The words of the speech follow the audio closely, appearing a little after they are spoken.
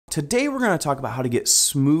Today we're going to talk about how to get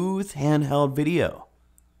smooth handheld video.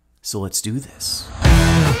 So let's do this.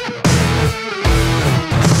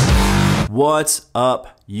 What's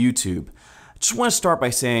up, YouTube? I just want to start by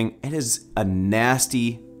saying it is a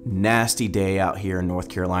nasty day out here in North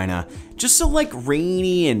Carolina. Just so like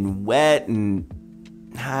rainy and wet, and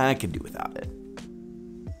I could do without it.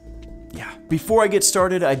 Yeah. Before I get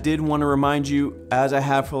started, I did want to remind you, as I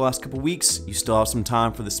have for the last couple weeks, you still have some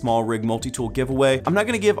time for the small rig multi-tool giveaway. I'm not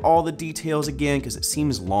going to give all the details again because it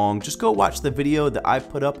seems long. Just go watch the video that I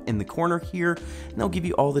put up in the corner here, and they'll give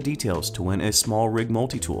you all the details to win a small rig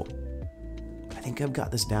multi-tool. I think I've got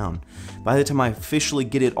this down. By the time I officially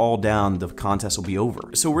get it all down, the contest will be over.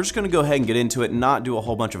 So we're just gonna go ahead and get into it and not do a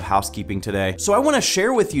whole bunch of housekeeping today. So I wanna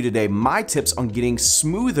share with you today my tips on getting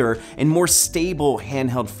smoother and more stable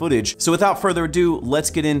handheld footage. So without further ado, let's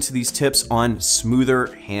get into these tips on smoother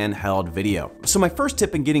handheld video. So my first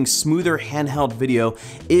tip in getting smoother handheld video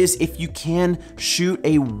is if you can shoot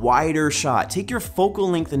a wider shot. Take your focal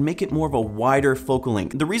length and make it more of a wider focal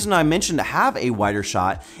length. The reason I mentioned to have a wider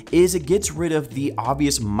shot is it gets rid of the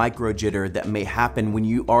obvious micro jitter that may happen when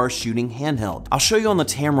you are shooting handheld. I'll show you on the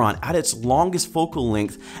Tamron at its longest focal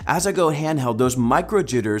length. As I go handheld, those micro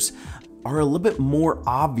jitters are a little bit more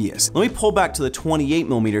obvious. Let me pull back to the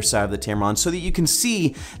 28mm side of the Tamron so that you can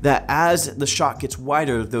see that as the shot gets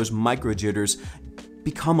wider, those micro jitters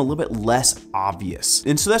become a little bit less obvious.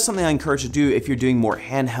 And so that's something I encourage you to do if you're doing more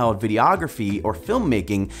handheld videography or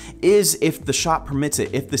filmmaking, is if the shot permits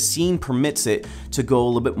it, if the scene permits it, to go a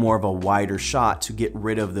little bit more of a wider shot to get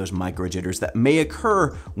rid of those micro jitters that may occur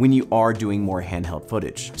when you are doing more handheld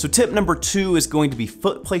footage. So tip number 2 is going to be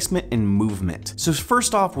foot placement and movement. So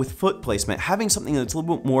first off, with foot placement, having something that's a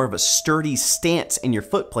little bit more of a sturdy stance in your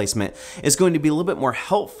foot placement is going to be a little bit more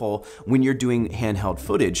helpful when you're doing handheld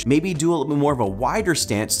footage. Maybe do a little bit more of a wider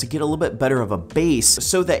stance to get a little bit better of a base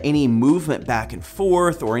so that any movement back and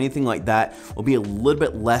forth or anything like that will be a little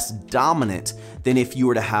bit less dominant than if you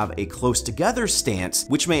were to have a close together stance,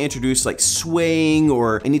 which may introduce like swaying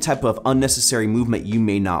or any type of unnecessary movement you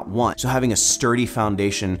may not want. So having a sturdy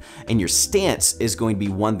foundation in your stance is going to be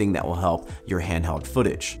one thing that will help your handheld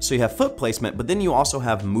footage. So you have foot placement, but then you also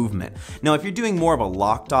have movement. Now, if you're doing more of a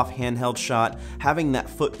locked off handheld shot, having that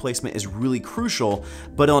foot placement is really crucial.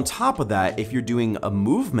 But on top of that, if you're doing a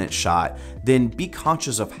movement shot, then be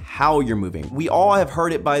conscious of how you're moving. We all have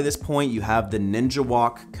heard it by this point. You have the ninja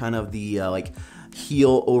walk, kind of the like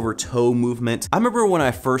heel over toe movement. I remember when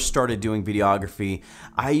I first started doing videography,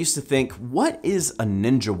 I used to think, what is a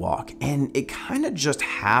ninja walk? And it kind of just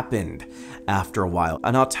happened after a while.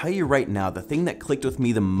 And I'll tell you right now, the thing that clicked with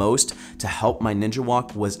me the most to help my ninja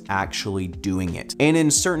walk was actually doing it. And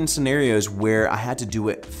in certain scenarios where I had to do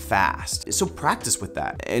it fast. So practice with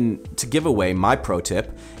that. And to give away my pro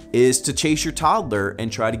tip is to chase your toddler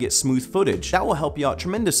and try to get smooth footage. That will help you out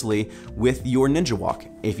tremendously with your ninja walk.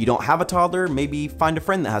 If you don't have a toddler, maybe find a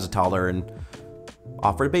friend that has a toddler and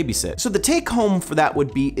offer to babysit. So the take home for that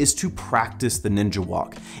would be is to practice the ninja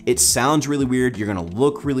walk. It sounds really weird, you're gonna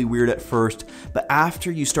look really weird at first, but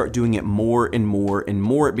after you start doing it more and more and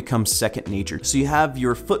more, it becomes second nature. So you have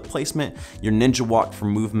your foot placement, your ninja walk for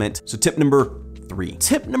movement. So tip number 3.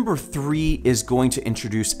 Tip number 3 is going to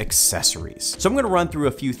introduce accessories. So I'm going to run through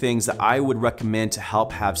a few things that I would recommend to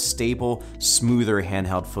help have stable, smoother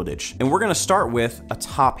handheld footage. And we're going to start with a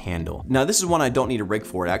top handle. Now this is one I don't need a rig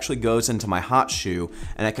for. It actually goes into my hot shoe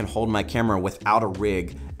and I can hold my camera without a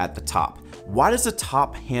rig at the top. Why does the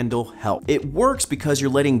top handle help? It works because you're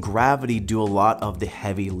letting gravity do a lot of the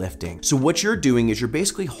heavy lifting. So what you're doing is you're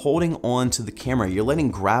basically holding on to the camera. You're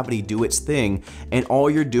letting gravity do its thing, and all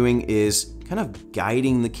you're doing is kind of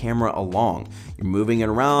guiding the camera along. You're moving it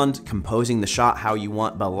around, composing the shot how you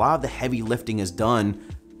want, but a lot of the heavy lifting is done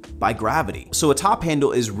by gravity. So a top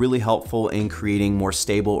handle is really helpful in creating more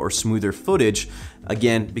stable or smoother footage,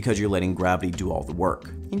 again, because you're letting gravity do all the work.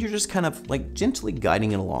 And you're just kind of like gently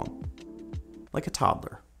guiding it along, like a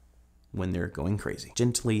toddler when they're going crazy.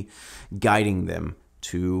 Gently guiding them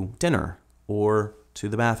to dinner or to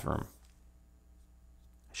the bathroom.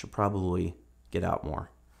 I should probably get out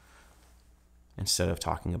more instead of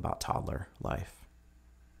talking about toddler life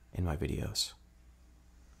in my videos.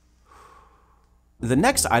 The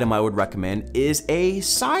next item I would recommend is a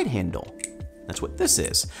side handle. That's what this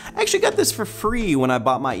is. I actually got this for free when I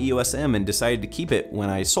bought my EOS M and decided to keep it when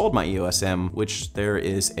I sold my EOS M, which there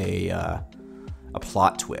is a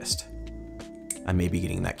plot twist. I may be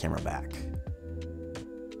getting that camera back.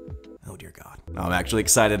 Oh dear God. I'm actually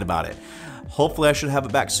excited about it. Hopefully I should have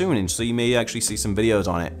it back soon, and so you may actually see some videos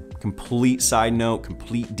on it. Complete side note,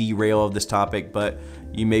 complete derail of this topic, but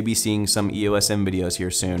you may be seeing some EOS M videos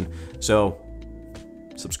here soon. So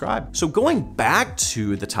subscribe. So going back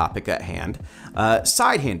to the topic at hand,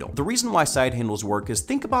 side handle. The reason why side handles work is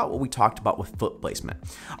think about what we talked about with foot placement.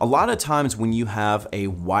 A lot of times when you have a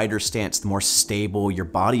wider stance, the more stable your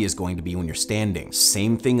body is going to be when you're standing.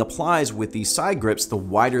 Same thing applies with these side grips. The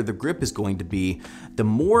wider the grip is going to be, the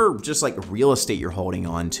more just like real estate you're holding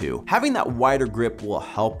on to. Having that wider grip will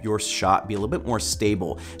help your shot be a little bit more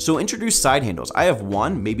stable. So introduce side handles. I have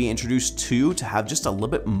one, maybe introduce two to have just a little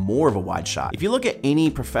bit more of a wide shot. If you look at any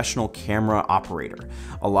professional camera operator,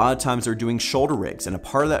 a lot of times they're doing shoulder rigs, and a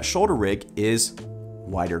part of that shoulder rig is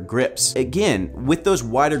wider grips. Again, with those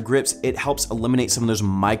wider grips, it helps eliminate some of those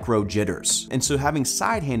micro jitters. And so having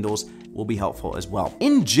side handles will be helpful as well.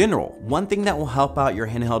 In general, one thing that will help out your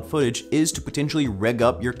handheld footage is to potentially rig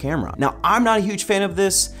up your camera. Now, I'm not a huge fan of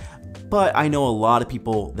this, but I know a lot of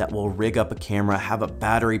people that will rig up a camera, have a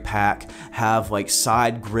battery pack, have like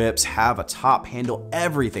side grips, have a top handle,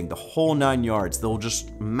 everything, the whole 9 yards. They'll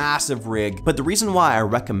just massive rig. But the reason why I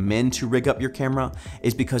recommend to rig up your camera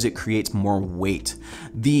is because it creates more weight.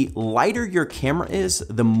 The lighter your camera is,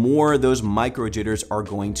 the more those micro jitters are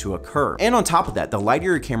going to occur. And on top of that, the lighter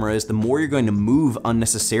your camera is, the more you're going to move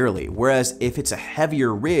unnecessarily. Whereas if it's a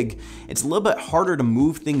heavier rig, it's a little bit harder to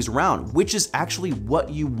move things around, which is actually what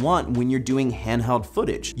you want when you're doing handheld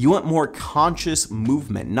footage. You want more conscious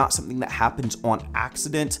movement, not something that happens on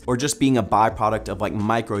accident or just being a byproduct of like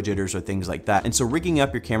micro jitters or things like that. And so rigging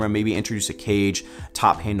up your camera, maybe introduce a cage,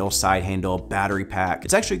 top handle, side handle, battery pack.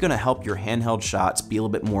 It's actually gonna help your handheld shots be a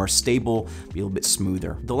little bit more stable, be a little bit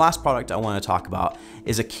smoother. The last product I wanna talk about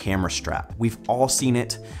is a camera strap. We've all seen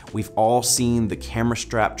it. We've all seen the camera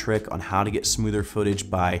strap trick on how to get smoother footage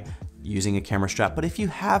by using a camera strap. But if you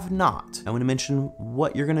have not, I want to mention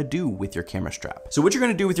what you're going to do with your camera strap. So what you're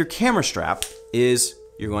going to do with your camera strap is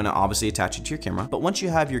you're going to obviously attach it to your camera, but once you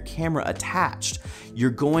have your camera attached, you're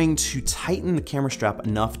going to tighten the camera strap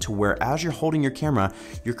enough to where as you're holding your camera,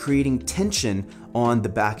 you're creating tension on the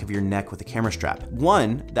back of your neck with the camera strap.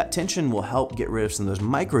 One, that tension will help get rid of some of those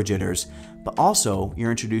micro jitters, but also you're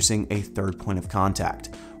introducing a third point of contact,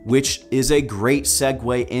 which is a great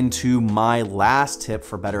segue into my last tip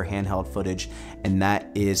for better handheld footage, and that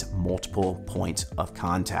is multiple points of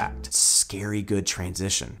contact. Scary good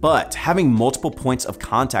transition. But having multiple points of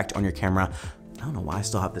contact on your camera, I don't know why I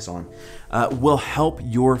still have this on, will help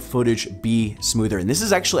your footage be smoother. And this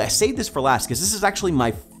is actually, I saved this for last because this is actually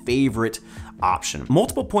my favorite option.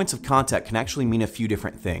 Multiple points of contact can actually mean a few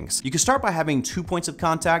different things. You can start by having 2 points of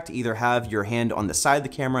contact, either have your hand on the side of the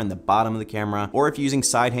camera and the bottom of the camera, or if you're using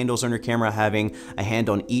side handles on your camera, having a hand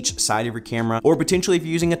on each side of your camera, or potentially if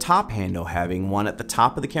you're using a top handle, having one at the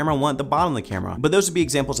top of the camera and one at the bottom of the camera. But those would be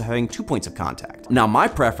examples of having 2 points of contact. Now, my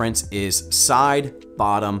preference is side,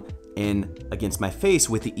 bottom, in against my face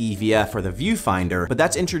with the EVF or the viewfinder, but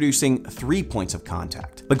that's introducing 3 points of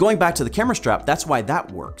contact. But going back to the camera strap, that's why that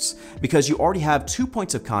works, because you already have 2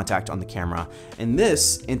 points of contact on the camera, and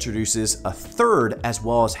this introduces a third as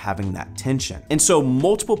well as having that tension. And so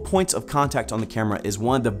multiple points of contact on the camera is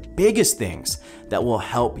one of the biggest things that will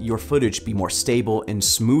help your footage be more stable and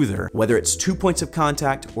smoother, whether it's 2 points of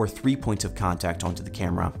contact or 3 points of contact onto the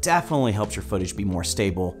camera. Definitely helps your footage be more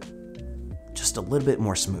stable, just a little bit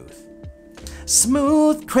more smooth.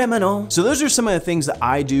 Smooth criminal. So those are some of the things that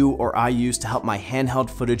I do or I use to help my handheld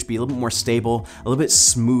footage be a little bit more stable, a little bit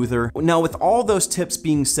smoother. Now, with all those tips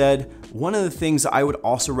being said, one of the things I would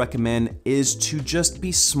also recommend is to just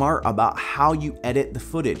be smart about how you edit the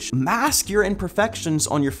footage. Mask your imperfections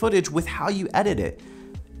on your footage with how you edit it.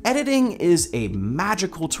 Editing is a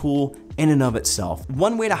magical tool in and of itself.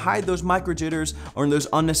 One way to hide those micro jitters or those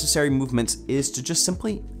unnecessary movements is to just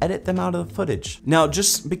simply edit them out of the footage. Now,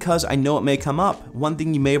 just because I know it may come up, one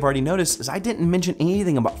thing you may have already noticed is I didn't mention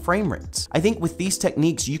anything about frame rates. I think with these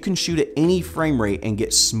techniques, you can shoot at any frame rate and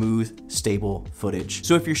get smooth, stable footage.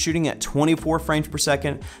 So if you're shooting at 24 frames per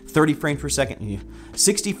second, 30 frames per second,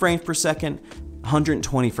 60 frames per second,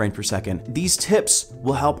 120 frames per second. These tips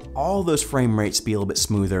will help all those frame rates be a little bit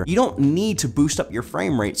smoother. You don't need to boost up your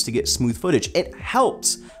frame rates to get smooth footage. It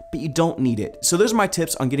helps, but you don't need it. So those are my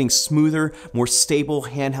tips on getting smoother, more stable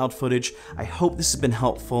handheld footage. I hope this has been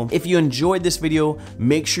helpful. If you enjoyed this video,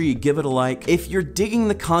 make sure you give it a like. If you're digging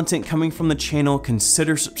the content coming from the channel,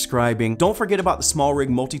 consider subscribing. Don't forget about the small rig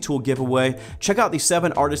multi-tool giveaway. Check out the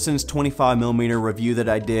 7 Artisans 25mm review that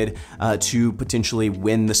I did to potentially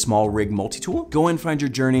win the small rig multi-tool. Go and find your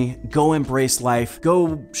journey, go embrace life,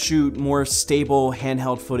 go shoot more stable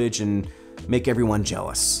handheld footage and make everyone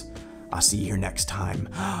jealous. I'll see you here next time.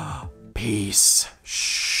 Peace.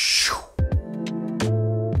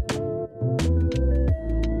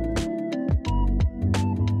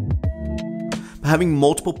 Having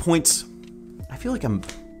multiple points, I feel like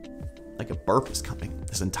like a burp is coming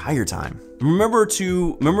this entire time. Remember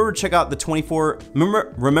to check out the 24.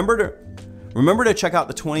 Remember to check out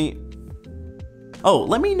the 20. Oh,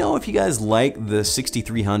 let me know if you guys like the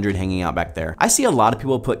 6300 hanging out back there. I see a lot of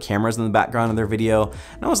people put cameras in the background of their video,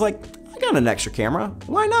 and I was like, I got an extra camera,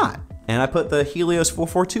 why not? And I put the Helios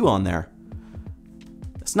 442 on there.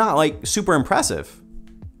 It's not like super impressive,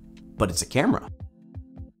 but it's a camera.